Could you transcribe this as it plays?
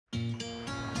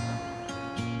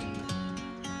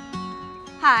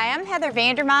Hi, I'm Heather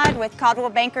VanderMyde with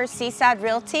Caldwell Banker's Seaside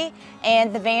Realty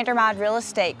and the VanderMyde Real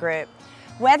Estate Group.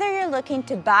 Whether you're looking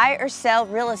to buy or sell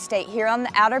real estate here on the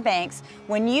Outer Banks,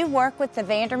 when you work with the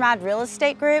VanderMyde Real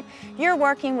Estate Group, you're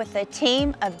working with a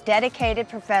team of dedicated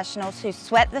professionals who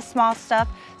sweat the small stuff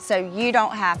so you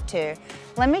don't have to.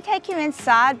 Let me take you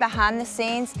inside behind the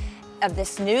scenes of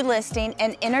this new listing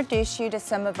and introduce you to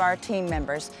some of our team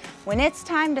members. When it's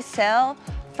time to sell,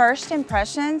 first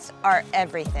impressions are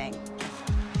everything.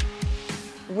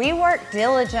 We work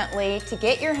diligently to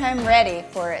get your home ready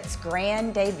for its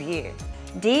grand debut.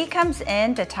 Dee comes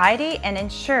in to tidy and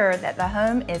ensure that the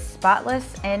home is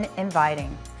spotless and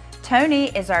inviting. Tony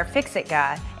is our fix-it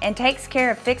guy and takes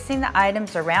care of fixing the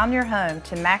items around your home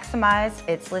to maximize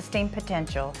its listing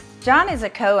potential. John is a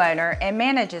co-owner and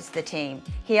manages the team.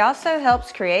 He also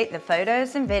helps create the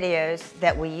photos and videos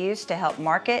that we use to help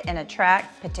market and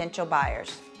attract potential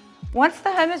buyers. Once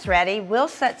the home is ready, Will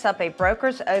sets up a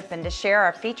broker's open to share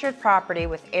our featured property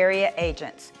with area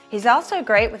agents. He's also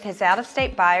great with his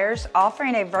out-of-state buyers,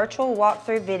 offering a virtual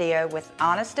walkthrough video with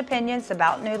honest opinions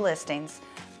about new listings.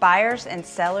 Buyers and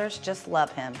sellers just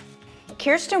love him.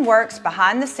 Kirsten works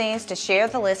behind the scenes to share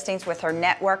the listings with her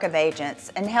network of agents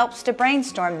and helps to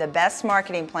brainstorm the best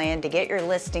marketing plan to get your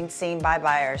listing seen by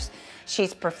buyers.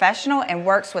 She's professional and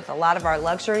works with a lot of our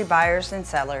luxury buyers and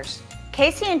sellers.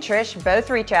 Casey and Trish both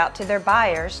reach out to their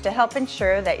buyers to help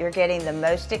ensure that you're getting the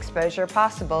most exposure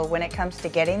possible when it comes to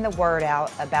getting the word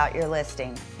out about your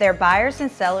listing. Their buyers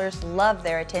and sellers love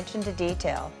their attention to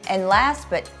detail. And last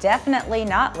but definitely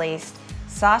not least,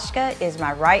 Sashka is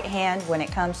my right hand when it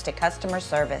comes to customer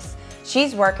service.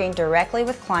 She's working directly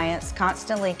with clients,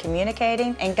 constantly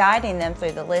communicating and guiding them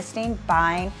through the listing,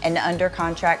 buying, and under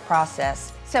contract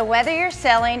process. So whether you're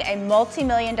selling a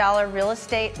multi-million-dollar real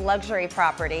estate luxury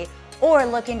property or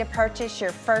looking to purchase your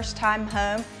first-time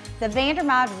home, the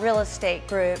VanderMyde Real Estate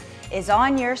Group is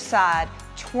on your side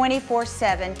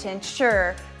 24/7 to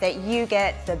ensure that you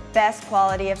get the best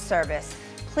quality of service.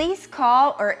 Please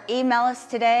call or email us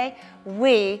today.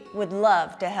 We would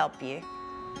love to help you.